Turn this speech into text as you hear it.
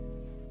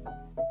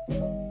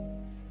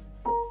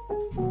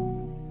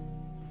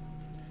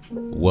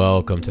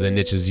Welcome to The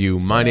Niche Is You.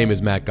 My name is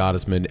Matt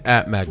Gottesman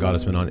at Matt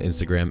Gottesman on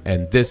Instagram,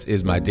 and this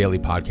is my daily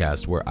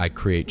podcast where I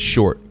create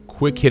short,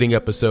 quick-hitting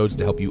episodes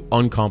to help you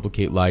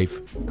uncomplicate life,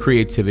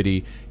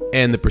 creativity,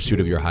 and the pursuit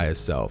of your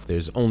highest self.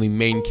 There's only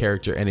main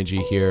character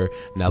energy here.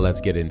 Now let's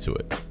get into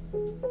it.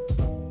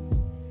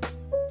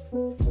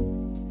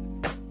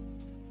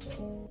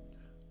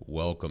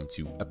 Welcome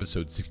to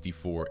episode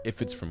 64.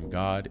 If it's from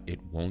God,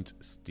 it won't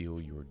steal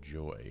your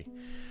joy.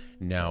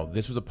 Now,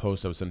 this was a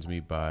post that was sent to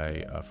me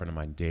by a friend of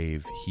mine,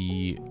 Dave.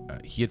 He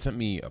had sent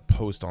me a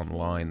post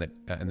online that,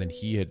 and then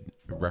he had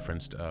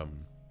referenced a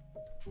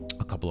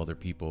couple other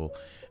people.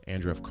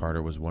 Andrew F.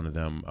 Carter was one of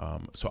them.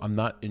 So I'm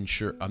not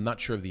sure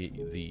of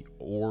the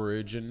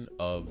origin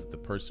of the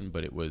person,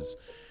 but it was.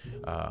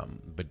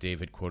 But Dave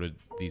had quoted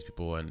these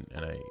people, and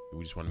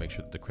we just want to make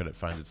sure that the credit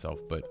finds itself.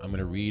 But I'm going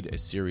to read a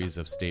series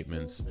of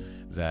statements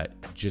that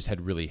just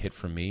had really hit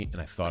for me, and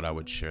I thought I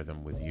would share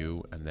them with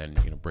you, and then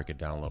break it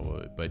down a little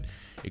bit. But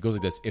it goes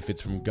like this: If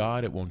it's from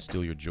God, it won't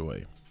steal your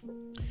joy.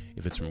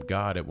 If it's from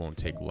God, it won't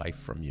take life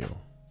from you.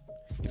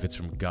 If it's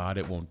from God,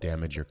 it won't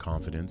damage your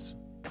confidence.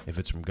 If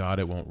it's from God,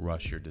 it won't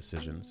rush your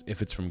decisions.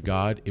 If it's from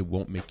God, it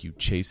won't make you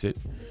chase it.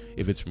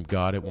 If it's from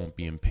God, it won't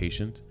be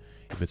impatient.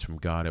 If it's from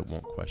God, it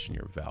won't question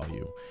your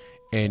value.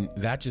 And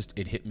that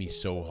it hit me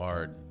so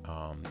hard.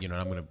 And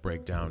I'm going to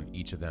break down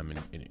each of them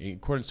in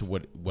accordance to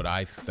what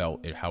I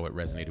felt, how it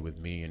resonated with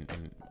me.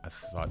 And I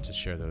thought to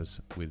share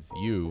those with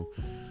you.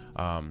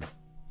 I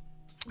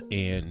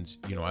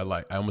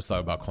almost thought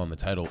about calling the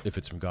title, If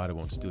It's From God, It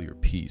Won't Steal Your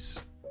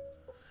Peace.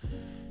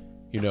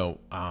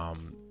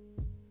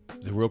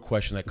 The real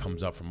question that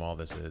comes up from all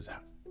this is,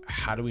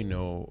 how do we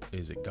know,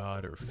 is it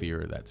God or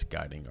fear that's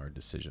guiding our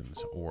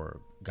decisions or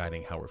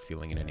guiding how we're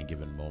feeling in any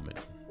given moment?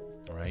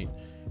 All right.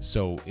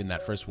 So in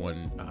that first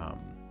one,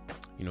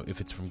 if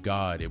it's from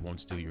God, it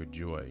won't steal your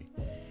joy.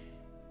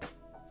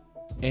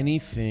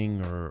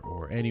 Anything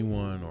or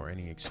anyone or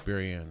any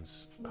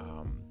experience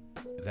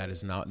that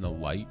is not in the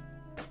light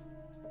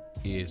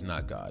is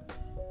not God.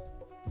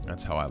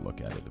 That's how I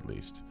look at it, at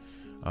least.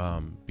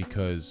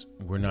 Because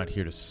we're not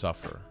here to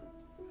suffer.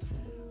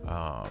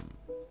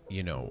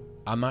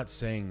 I'm not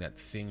saying that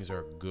things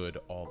are good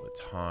all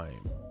the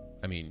time.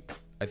 I mean,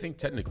 I think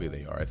technically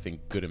they are. I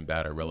think good and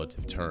bad are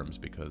relative terms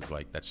because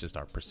that's just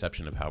our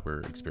perception of how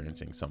we're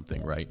experiencing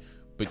something, right?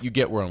 But you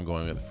get where I'm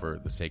going with for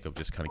the sake of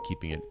just kind of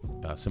keeping it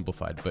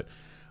simplified. But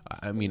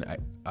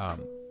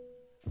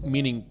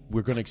meaning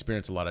we're going to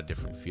experience a lot of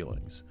different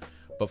feelings,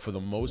 but for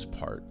the most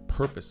part,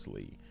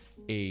 purposely,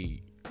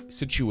 a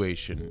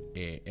situation,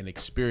 an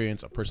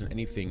experience, a person,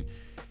 anything,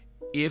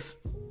 if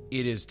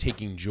it is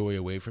taking joy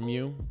away from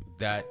you,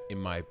 that, in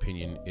my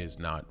opinion, is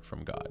not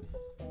from God.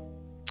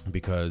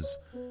 Because,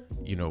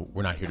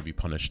 we're not here to be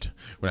punished.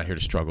 We're not here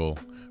to struggle.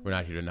 We're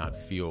not here to not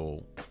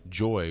feel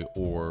joy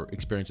or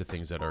experience the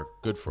things that are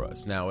good for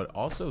us. Now, it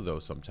also, though,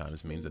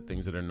 sometimes means that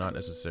things that are not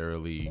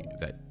necessarily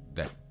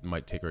that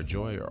might take our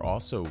joy are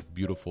also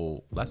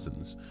beautiful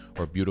lessons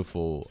or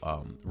beautiful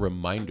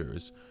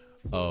reminders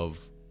of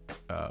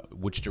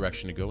which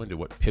direction to go into,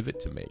 what pivot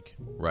to make,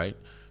 right?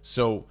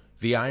 So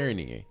the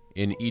irony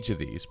in each of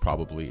these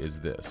probably is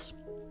this.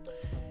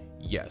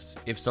 Yes,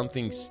 if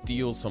something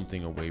steals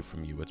something away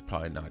from you, it's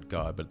probably not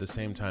God, but at the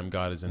same time,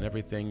 God is in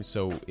everything.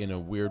 So in a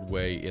weird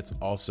way, it's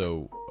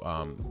also,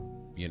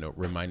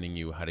 reminding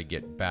you how to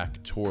get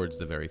back towards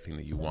the very thing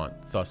that you want,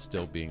 thus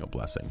still being a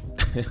blessing.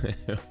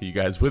 You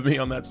guys with me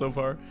on that so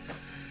far?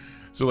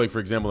 So for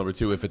example, number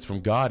 2, if it's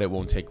from God, it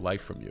won't take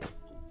life from you.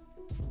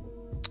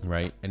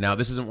 Right. And now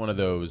this isn't one of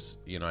those,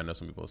 I know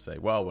some people say,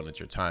 well, when it's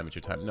your time, it's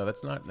your time. No,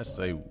 that's not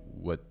necessarily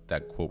what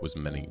that quote was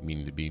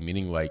meaning to be.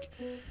 Meaning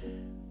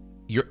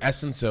your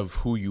essence of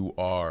who you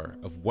are,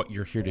 of what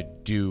you're here to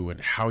do and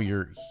how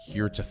you're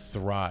here to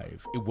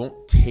thrive. It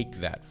won't take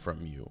that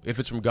from you. If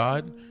it's from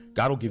God,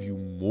 God will give you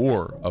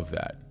more of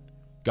that.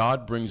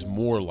 God brings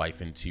more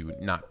life into you,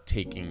 not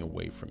taking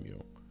away from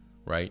you.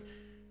 Right.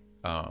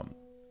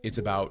 It's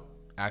about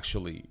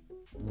actually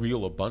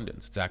real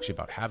abundance. It's actually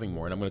about having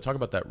more. And I'm going to talk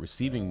about that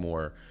receiving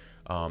more.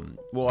 I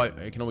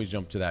can always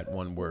jump to that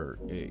one where,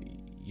 it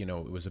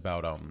was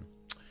about,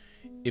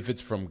 if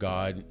it's from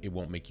God, it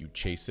won't make you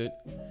chase it.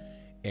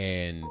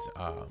 And,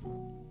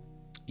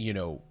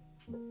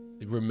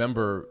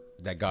 remember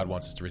that God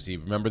wants us to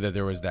receive. Remember that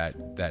there was that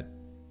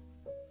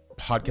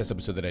podcast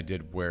episode that I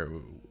did where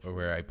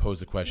I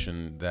posed the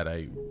question that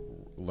I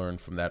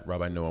learned from that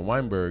Rabbi Noah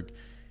Weinberg,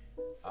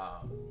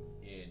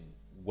 in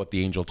What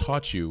the Angel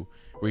Taught You,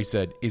 where he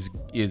said,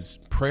 is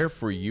prayer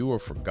for you or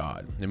for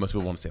God? And most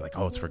people want to say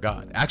it's for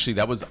God.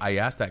 Actually, I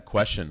asked that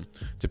question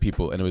to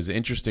people, and it was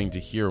interesting to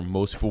hear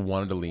most people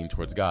wanted to lean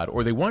towards God,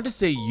 or they wanted to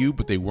say you,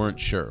 but they weren't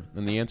sure.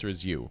 And the answer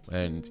is you.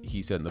 And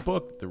he said in the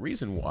book, the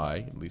reason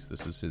why, at least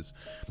this is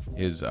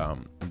his a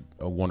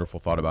wonderful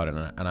thought about it,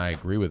 and I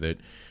agree with it,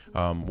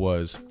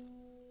 was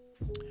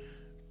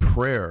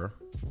prayer,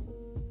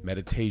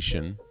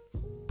 meditation.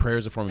 Prayer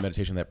is a form of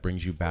meditation that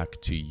brings you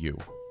back to you,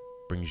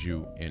 brings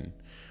you in.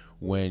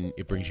 When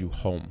it brings you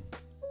home,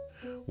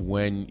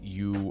 when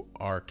you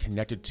are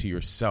connected to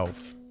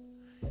yourself,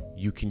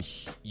 you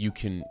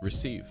can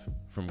receive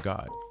from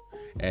God.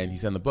 And he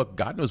said in the book,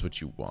 God knows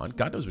what you want.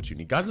 God knows what you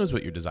need. God knows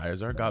what your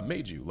desires are. God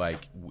made you.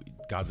 Like,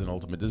 God's an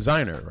ultimate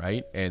designer,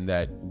 right? And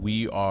that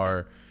we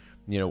are,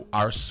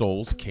 our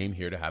souls came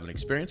here to have an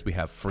experience. We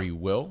have free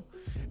will.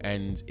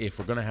 And if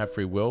we're going to have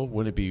free will,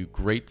 wouldn't it be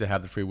great to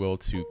have the free will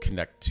to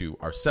connect to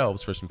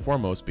ourselves first and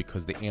foremost,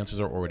 because the answers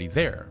are already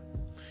there.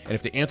 And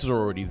if the answers are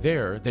already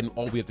there, then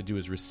all we have to do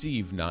is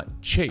receive,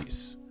 not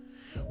chase.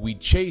 We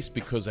chase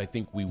because I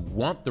think we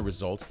want the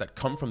results that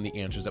come from the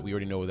answers that we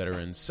already know that are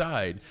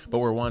inside, but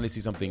we're wanting to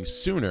see something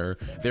sooner.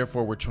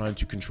 Therefore, we're trying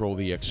to control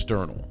the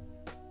external.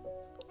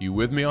 You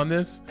with me on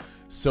this?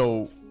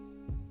 So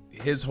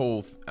his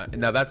whole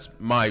now that's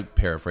my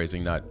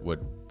paraphrasing, not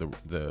what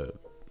the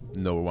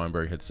Noah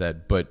Weinberg had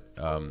said, but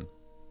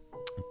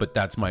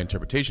that's my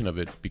interpretation of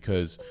it,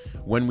 because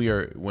when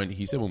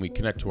he said when we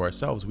connect to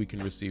ourselves, we can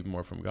receive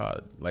more from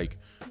God. Like,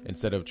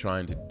 instead of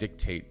trying to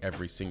dictate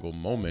every single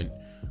moment,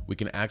 we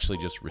can actually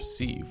just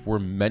receive. We're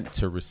meant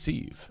to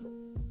receive.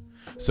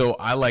 So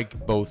I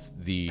like both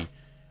the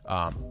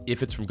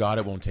if it's from God,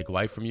 it won't take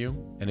life from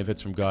you, and if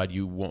it's from God,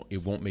 it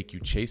won't make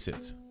you chase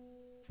it,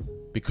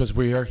 because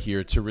we are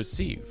here to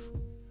receive.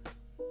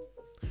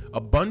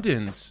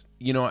 Abundance,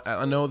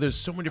 I know there's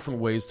so many different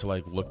ways to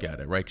look at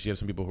it, right? Because you have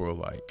some people who are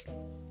like,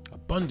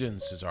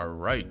 abundance is our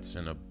right,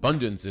 and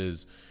abundance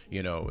is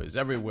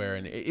everywhere.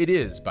 And it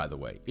is, by the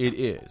way, it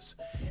is.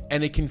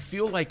 And it can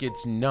feel like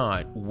it's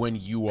not when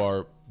you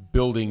are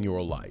building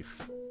your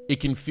life. It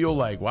can feel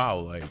like,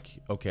 wow,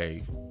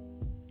 okay,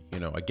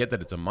 I get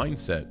that it's a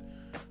mindset,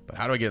 but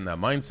how do I get in that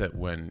mindset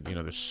when,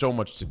 there's so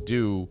much to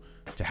do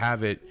to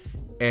have it?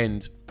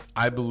 And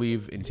I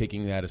believe in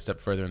taking that a step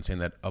further and saying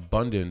that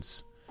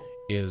abundance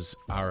is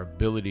our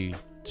ability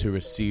to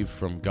receive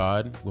from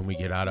God when we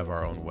get out of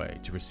our own way,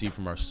 to receive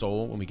from our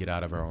soul when we get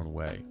out of our own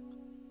way.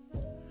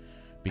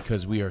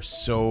 Because we are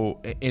so,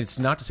 and it's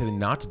not to say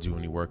not to do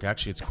any work.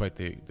 Actually, it's quite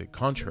the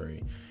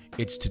contrary.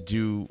 It's to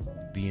do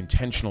the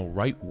intentional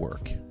right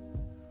work.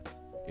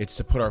 It's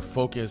to put our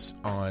focus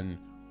on,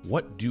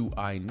 what do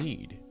I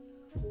need?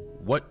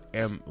 Where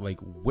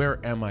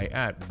am I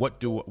at?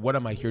 What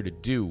am I here to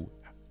do?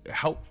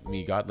 Help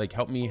me, God,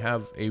 help me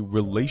have a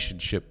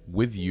relationship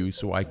with you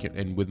so I can,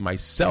 and with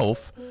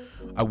myself.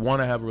 I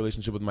want to have a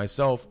relationship with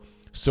myself,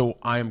 so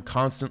I am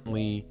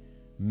constantly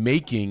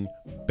making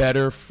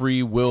better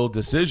free will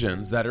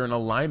decisions that are in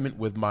alignment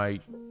with my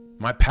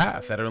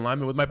path, that are in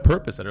alignment with my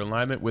purpose, that are in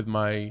alignment with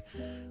my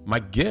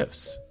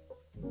gifts.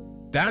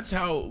 That's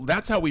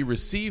how we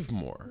receive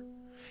more.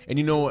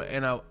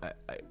 And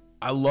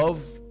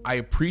I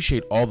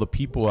appreciate all the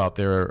people out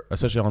there,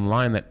 especially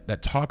online,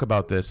 that talk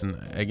about this. And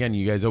again,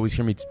 you guys always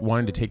hear me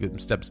wanting to take it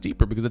steps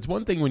deeper, because it's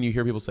one thing when you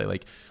hear people say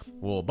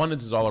well,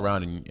 abundance is all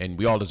around and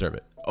we all deserve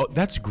it. Oh,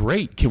 that's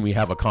great. Can we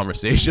have a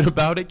conversation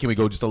about it? Can we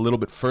go just a little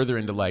bit further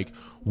into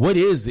what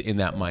is in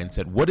that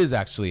mindset? What is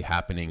actually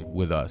happening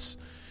with us?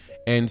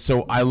 And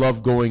so I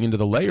love going into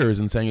the layers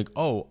and saying,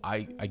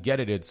 I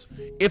get it. It's,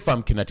 if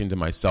I'm connecting to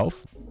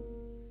myself,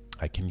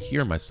 I can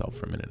hear myself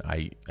for a minute.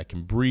 I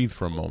can breathe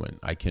for a moment.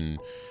 I can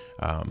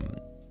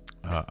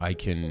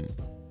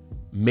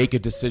make a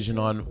decision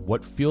on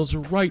what feels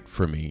right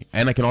for me.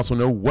 And I can also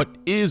know what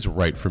is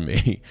right for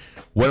me.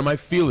 What am I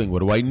feeling? What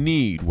do I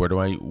need?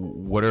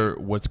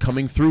 What's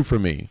coming through for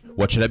me?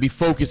 What should I be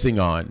focusing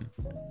on?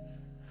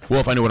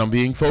 Well, if I know what I'm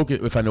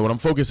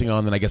focusing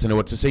on, then I guess I know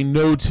what to say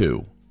no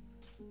to.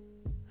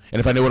 And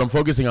if I know what I'm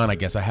focusing on, I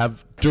guess I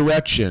have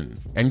direction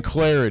and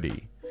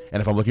clarity.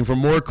 And if I'm looking for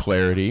more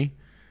clarity,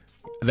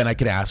 then I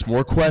can ask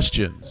more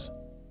questions.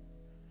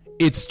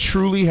 It's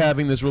truly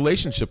having this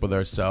relationship with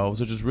ourselves,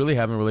 which is really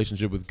having a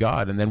relationship with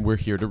God, and then we're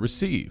here to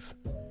receive.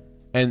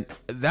 And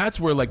that's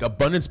where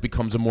abundance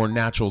becomes a more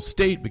natural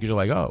state, because you're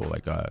well,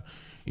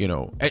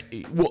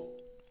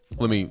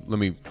 let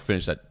me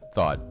finish that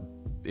thought.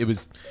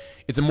 It's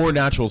a more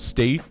natural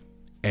state,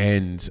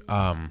 and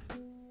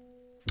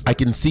I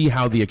can see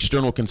how the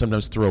external can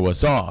sometimes throw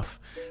us off,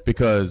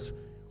 because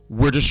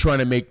we're just trying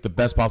to make the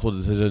best possible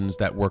decisions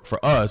that work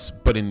for us,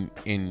 but in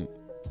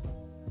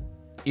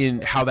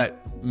how that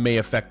may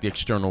affect the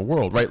external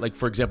world, right?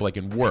 For example,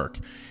 in work,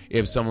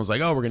 if someone's we're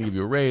going to give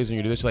you a raise and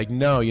you do this, you're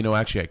no,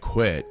 actually I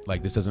quit.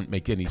 This doesn't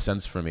make any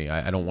sense for me.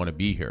 I don't want to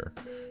be here.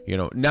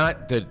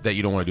 Not that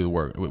you don't want to do the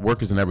work.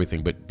 Work isn't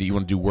everything, but you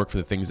want to do work for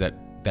the things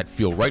that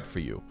feel right for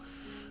you.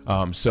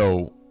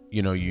 So,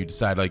 you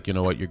decide what,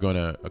 you're going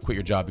to quit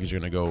your job because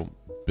you're going to go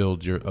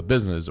build a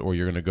business, or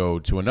you're going to go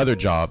to another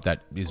job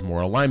that is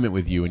more alignment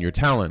with you and your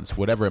talents,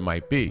 whatever it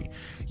might be.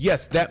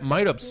 Yes, that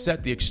might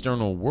upset the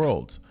external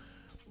world,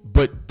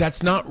 but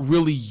that's not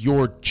really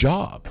your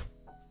job.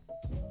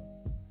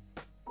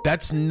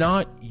 That's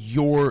not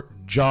your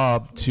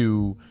job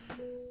to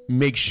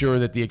make sure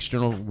that the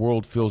external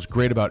world feels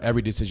great about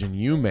every decision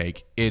you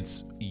make.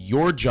 It's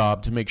your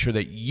job to make sure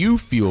that you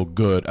feel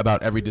good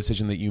about every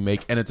decision that you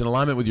make, and it's in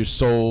alignment with your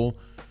soul.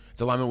 It's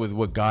alignment with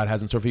what God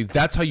has in store for you.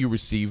 That's how you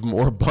receive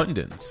more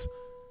abundance.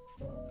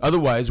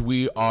 Otherwise,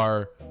 we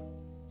are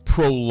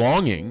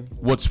prolonging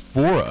what's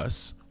for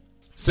us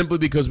simply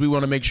because we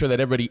want to make sure that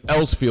everybody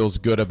else feels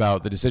good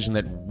about the decision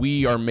that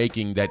we are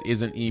making that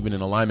isn't even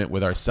in alignment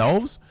with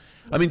ourselves.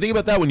 I mean, think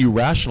about that when you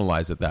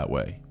rationalize it that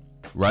way,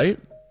 right?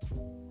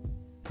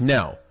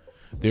 Now,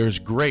 there's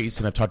grace,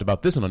 and I've talked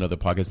about this on another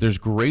podcast. There's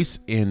grace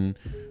in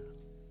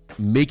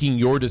making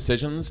your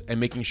decisions and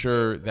making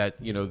sure that,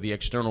 you know, the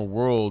external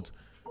world,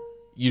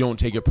 you don't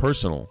take it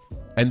personal,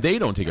 and they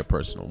don't take it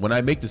personal. When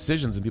I make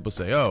decisions and people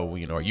say, oh, well,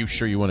 you know, are you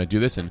sure you want to do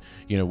this? And,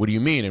 you know, what do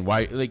you mean? And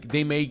why? Like,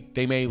 they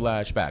may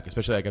lash back,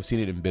 especially like I've seen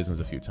it in business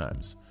a few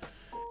times.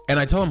 And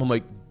I tell them, I'm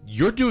like,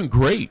 you're doing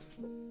great.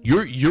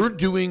 You're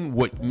doing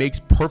what makes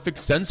perfect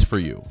sense for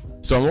you.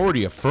 So I'm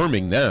already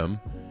affirming them.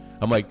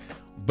 I'm like,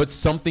 but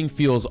something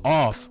feels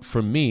off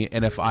for me.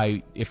 And if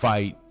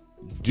I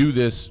do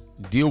this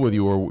deal with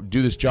you, or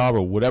do this job,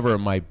 or whatever it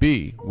might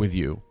be with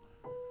you,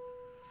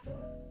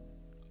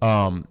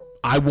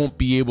 I won't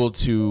be able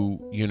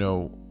to, you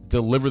know,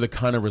 deliver the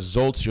kind of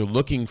results you're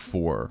looking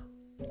for,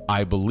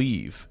 I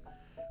believe,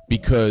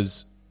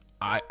 because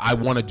I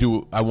want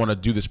to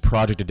do this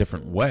project a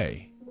different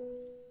way,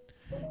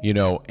 you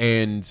know,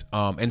 and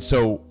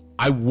so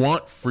I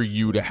want for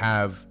you to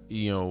have,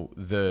 you know,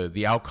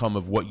 the outcome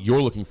of what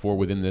you're looking for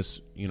within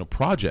this, you know,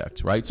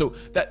 project, right? So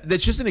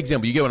that's just an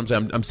example. You get what I'm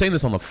saying? I'm saying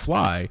this on the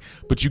fly,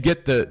 but you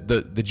get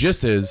the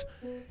gist is,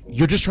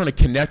 you're just trying to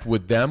connect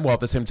with them while at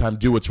the same time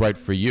do what's right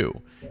for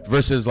you.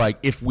 Versus like,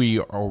 if we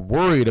are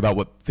worried about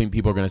what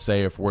people are going to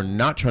say, if we're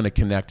not trying to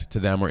connect to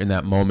them or in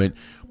that moment,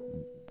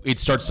 it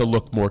starts to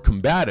look more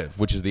combative,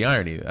 which is the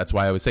irony. That's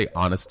why I always say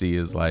honesty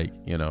is like,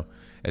 you know,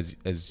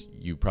 as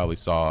you probably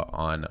saw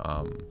on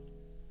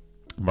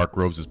Mark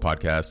Groves'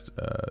 podcast,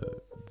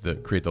 the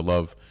Create the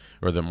Love,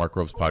 or the Mark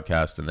Groves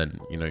podcast, and then,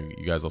 you know,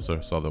 you guys also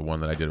saw the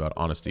one that I did about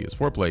honesty is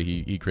foreplay.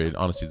 He created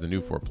honesty is the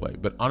new foreplay,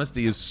 but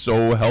honesty is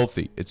so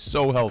healthy. It's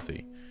so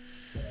healthy.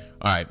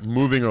 All right,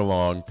 moving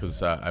along,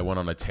 because I went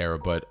on a tear,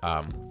 but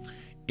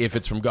if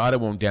it's from God, it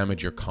won't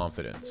damage your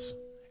confidence.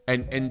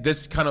 And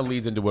this kind of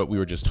leads into what we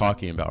were just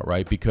talking about,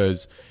 right?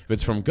 Because if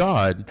it's from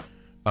God,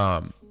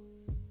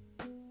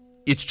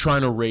 it's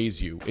trying to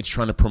raise you. It's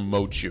trying to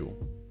promote you.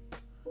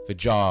 The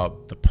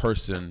job, the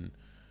person,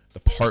 the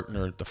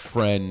partner, the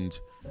friend,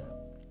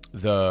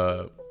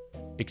 the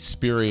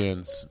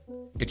experience,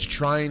 it's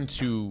trying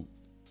to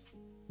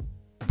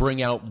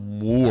bring out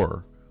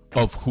more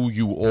of who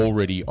you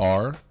already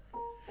are.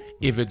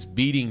 If it's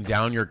beating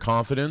down your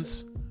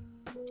confidence,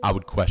 I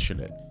would question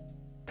it.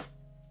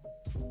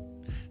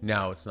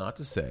 Now, it's not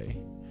to say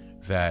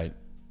that,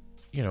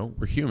 you know,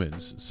 we're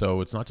humans.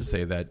 So it's not to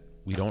say that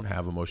we don't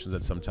have emotions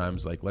that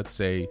sometimes, like, let's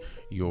say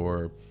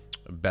your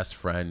best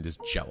friend is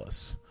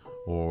jealous,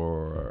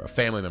 or a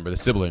family member, the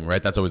sibling,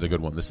 right? That's always a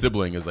good one. The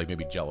sibling is like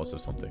maybe jealous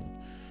of something.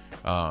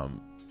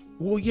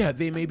 Well, yeah,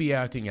 they may be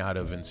acting out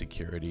of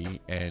insecurity.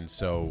 And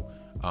so,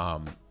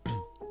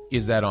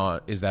 is that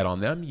on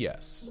them?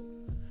 Yes.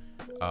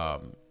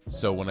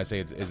 So when I say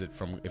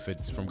if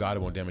it's from God, it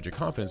won't damage your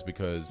confidence,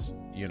 because,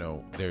 you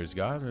know, there's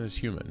God and there's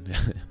human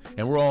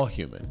and we're all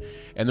human.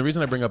 And the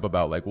reason I bring up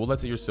about, like, well,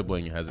 let's say your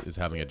sibling is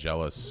having a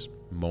jealous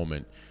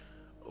moment.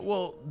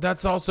 Well,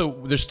 that's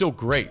also, there's still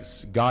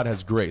grace. God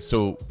has grace.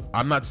 So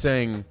I'm not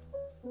saying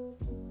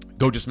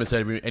go dismiss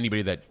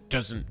anybody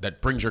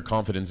that brings your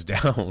confidence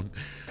down.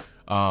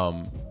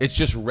 It's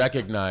just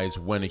recognize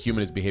when a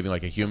human is behaving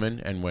like a human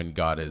and when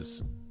God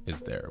is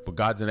there. But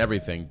God's in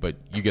everything, but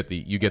you get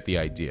the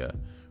idea,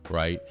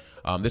 right?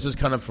 This is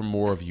kind of for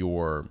more of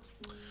your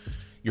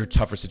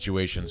tougher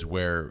situations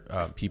where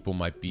people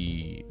might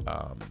be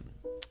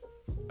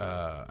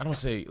I don't want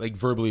to say like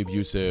verbally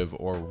abusive,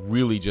 or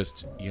really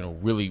just, you know,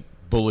 really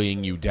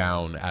bullying you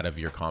down out of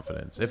your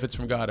confidence. If it's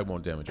from God, it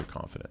won't damage your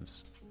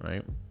confidence,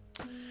 right?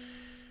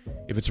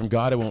 If it's from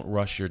God, it won't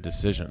rush your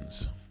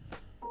decisions.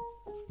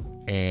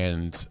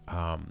 And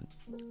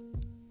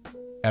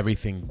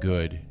everything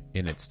good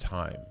in its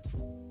time.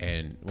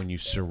 And when you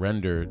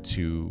surrender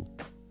to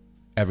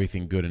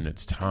everything good in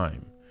its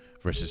time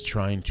versus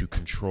trying to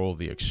control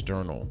the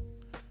external,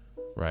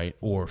 right?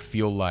 Or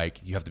feel like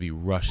you have to be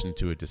rushed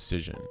into a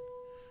decision,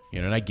 you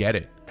know, and I get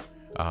it.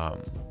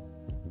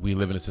 We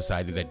live in a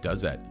society that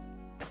does that.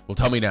 Well,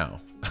 tell me now,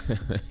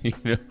 you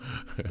know,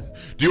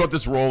 do you want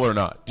this role or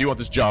not? Do you want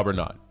this job or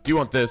not? Do you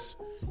want this?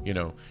 You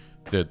know,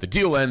 the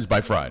deal ends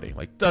by Friday.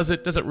 Like, does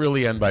it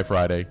really end by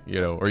Friday?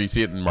 You know, or you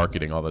see it in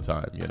marketing all the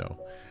time, you know,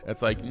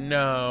 it's like,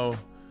 no,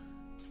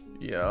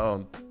 you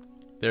know,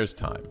 there's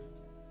time.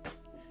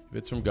 If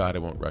it's from God,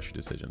 it won't rush your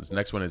decisions.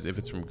 Next one is, if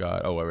it's from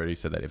God. Oh, I already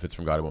said that. If it's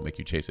from God, it won't make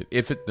you chase it.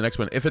 The next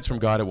one, if it's from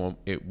God,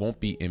 it won't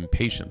be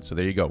impatient. So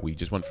there you go. We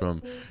just went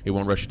from it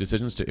won't rush your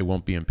decisions to it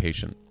won't be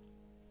impatient.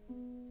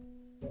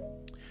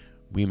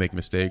 We make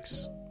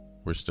mistakes,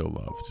 we're still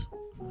loved.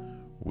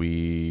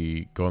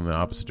 We go in the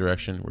opposite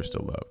direction, we're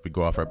still loved. We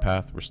go off our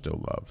path, we're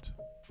still loved.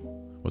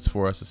 What's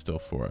for us is still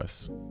for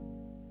us.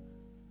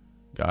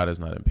 God is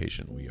not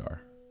impatient, we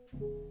are.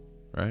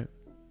 Right?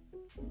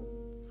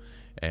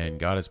 And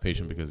God is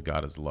patient because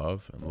God is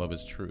love, and love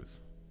is truth.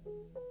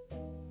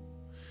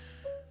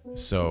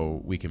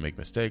 So we can make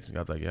mistakes, and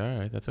God's like, yeah, all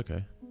right, that's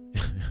okay.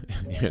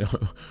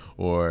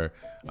 or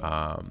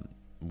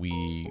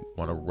we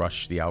want to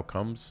rush the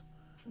outcomes,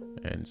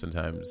 and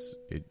sometimes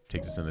it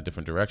takes us in a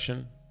different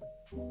direction.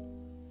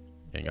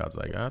 And God's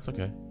like, that's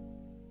okay.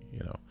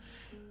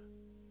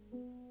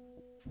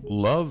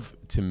 Love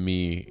to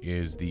me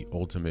is the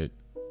ultimate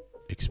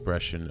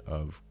expression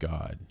of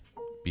God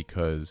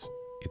because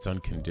it's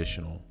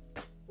unconditional.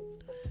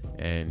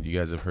 And you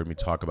guys have heard me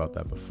talk about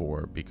that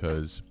before,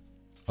 because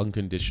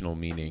unconditional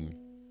meaning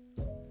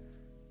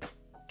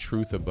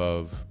truth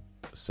above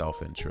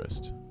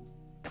self-interest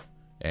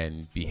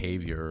and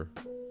behavior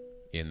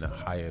in the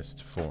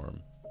highest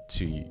form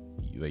to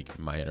like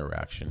my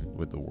interaction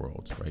with the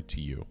world, right?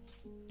 To you.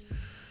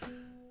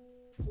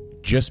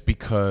 Just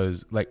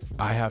because like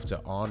I have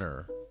to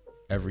honor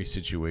every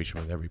situation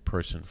with every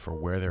person for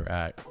where they're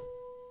at,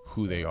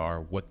 who they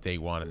are, what they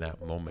want in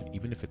that moment,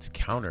 even if it's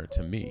counter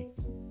to me.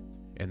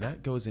 And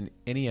that goes in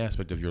any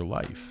aspect of your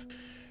life.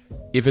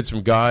 If it's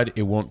from God,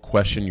 it won't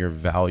question your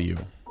value.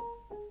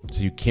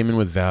 So you came in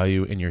with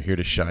value and you're here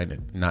to shine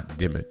it, not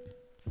dim it.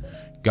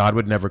 God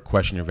would never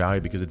question your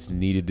value because it's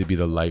needed to be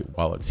the light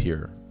while it's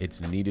here.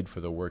 It's needed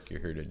for the work you're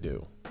here to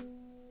do.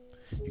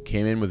 You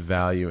came in with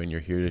value and you're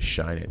here to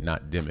shine it,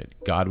 not dim it.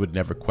 God would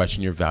never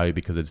question your value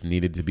because it's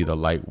needed to be the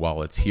light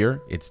while it's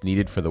here. It's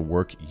needed for the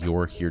work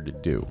you're here to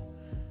do.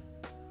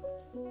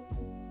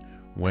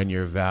 When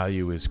your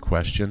value is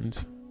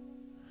questioned,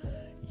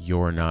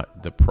 you're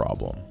not the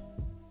problem.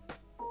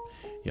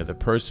 The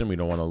person, we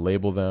don't want to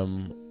label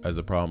them as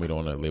a problem. We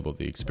don't want to label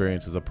the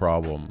experience as a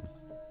problem.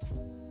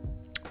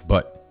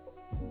 But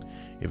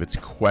if it's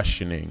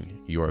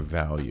questioning your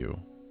value,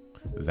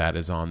 that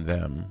is on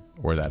them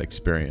or that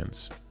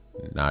experience,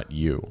 not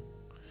you.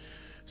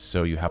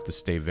 So you have to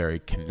stay very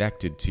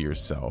connected to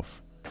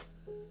yourself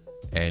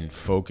and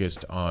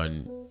focused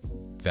on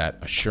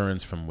that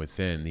assurance from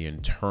within, the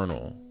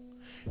internal.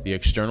 The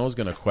external is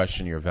going to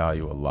question your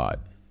value a lot.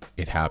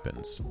 It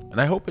happens.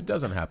 And I hope it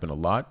doesn't happen a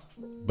lot,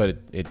 but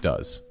it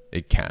does.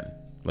 It can.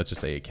 Let's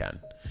just say it can.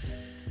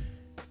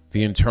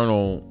 The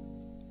internal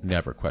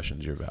never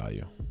questions your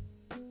value.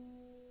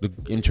 The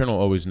internal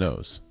always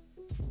knows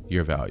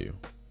your value.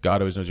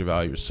 God always knows your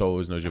value. Your soul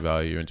always knows your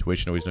value. Your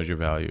intuition always knows your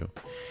value.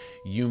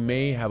 You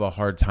may have a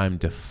hard time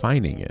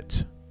defining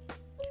it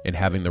and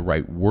having the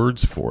right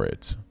words for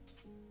it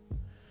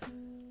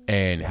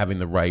and having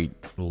the right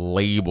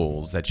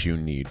labels that you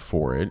need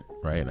for it,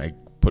 right? And I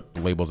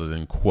put labels as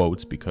in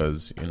quotes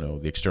because,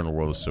 the external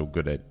world is so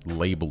good at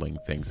labeling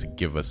things to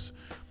give us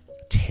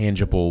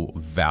tangible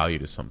value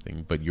to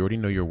something, but you already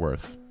know your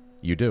worth.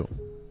 You do.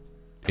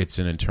 It's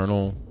an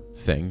internal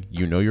thing.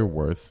 You know your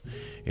worth.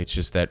 It's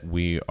just that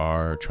we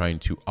are trying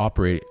to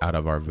operate out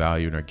of our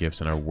value and our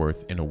gifts and our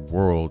worth in a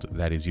world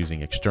that is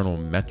using external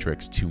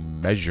metrics to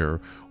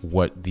measure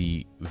what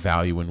the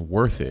value and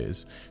worth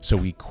is. So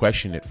we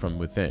question it from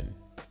within.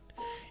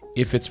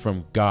 If it's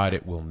from God,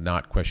 it will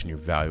not question your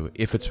value.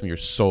 If it's from your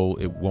soul,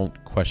 it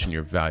won't question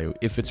your value.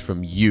 If it's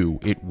from you,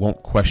 it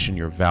won't question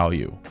your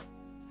value.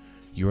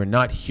 You are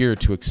not here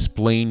to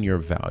explain your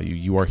value.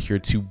 You are here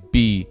to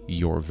be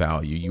your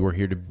value. You are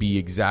here to be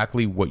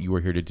exactly what you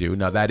are here to do.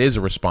 Now, that is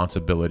a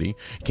responsibility.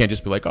 You can't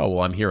just be like, oh,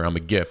 well, I'm here. I'm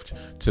a gift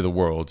to the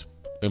world.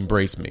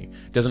 Embrace me.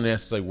 It doesn't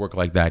necessarily work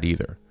like that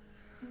either.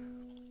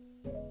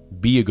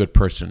 Be a good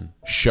person.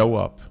 Show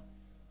up.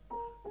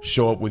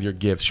 Show up with your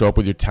gifts. Show up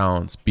with your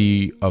talents.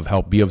 Be of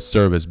help. Be of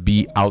service.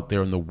 Be out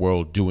there in the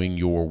world doing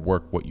your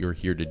work, what you're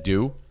here to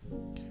do.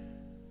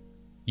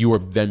 You are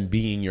then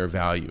being your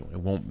value. It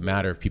won't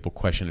matter if people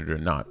question it or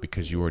not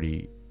because you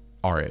already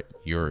are it.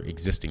 You're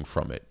existing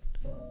from it.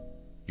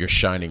 You're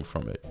shining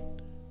from it.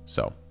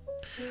 So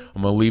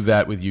I'm going to leave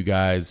that with you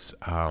guys.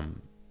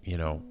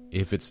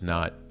 If it's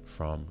not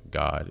from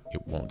God,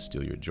 it won't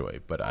steal your joy.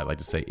 But I like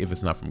to say, if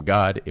it's not from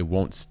God, it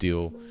won't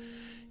steal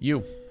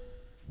you.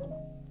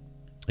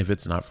 If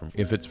it's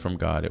from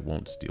God, it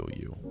won't steal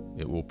you.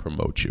 It will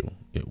promote you.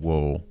 It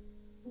will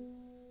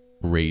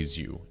raise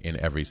you in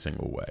every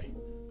single way.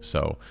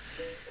 So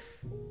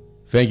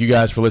thank you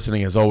guys for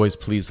listening. As always,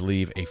 please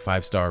leave a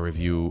 5-star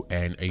review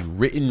and a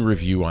written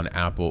review on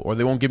Apple, or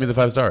they won't give me the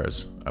 5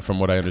 stars. From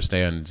what I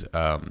understand,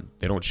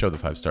 they don't show the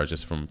 5 stars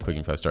just from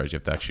clicking 5 stars. You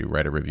have to actually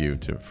write a review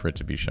for it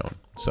to be shown.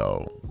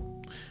 So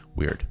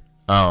weird.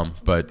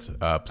 But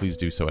please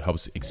do so. It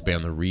helps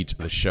expand the reach of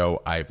the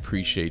show. I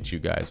appreciate you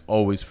guys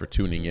always for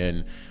tuning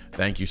in.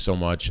 Thank you so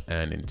much.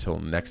 And until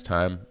next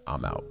time,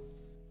 I'm out.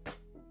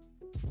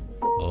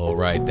 All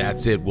right,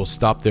 that's it. We'll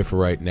stop there for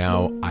right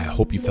now. I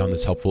hope you found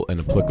this helpful and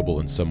applicable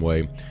in some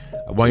way.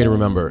 I want you to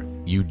remember,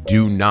 you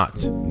do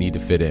not need to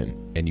fit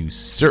in, and you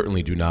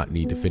certainly do not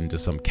need to fit into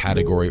some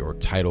category or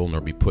title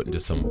nor be put into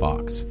some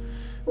box.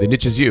 The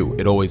niche is you.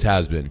 It always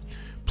has been.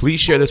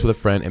 Please share this with a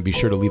friend and be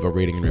sure to leave a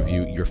rating and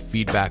review. Your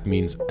feedback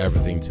means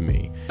everything to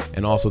me.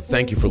 And also,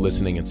 thank you for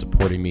listening and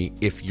supporting me.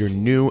 If you're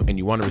new and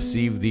you want to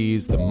receive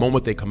these the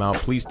moment they come out,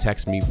 please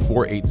text me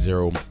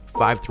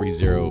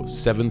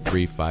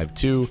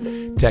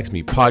 480-530-7352. Text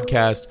me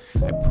podcast.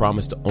 I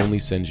promise to only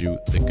send you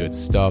the good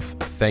stuff.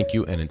 Thank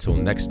you. And until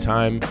next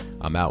time,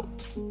 I'm out.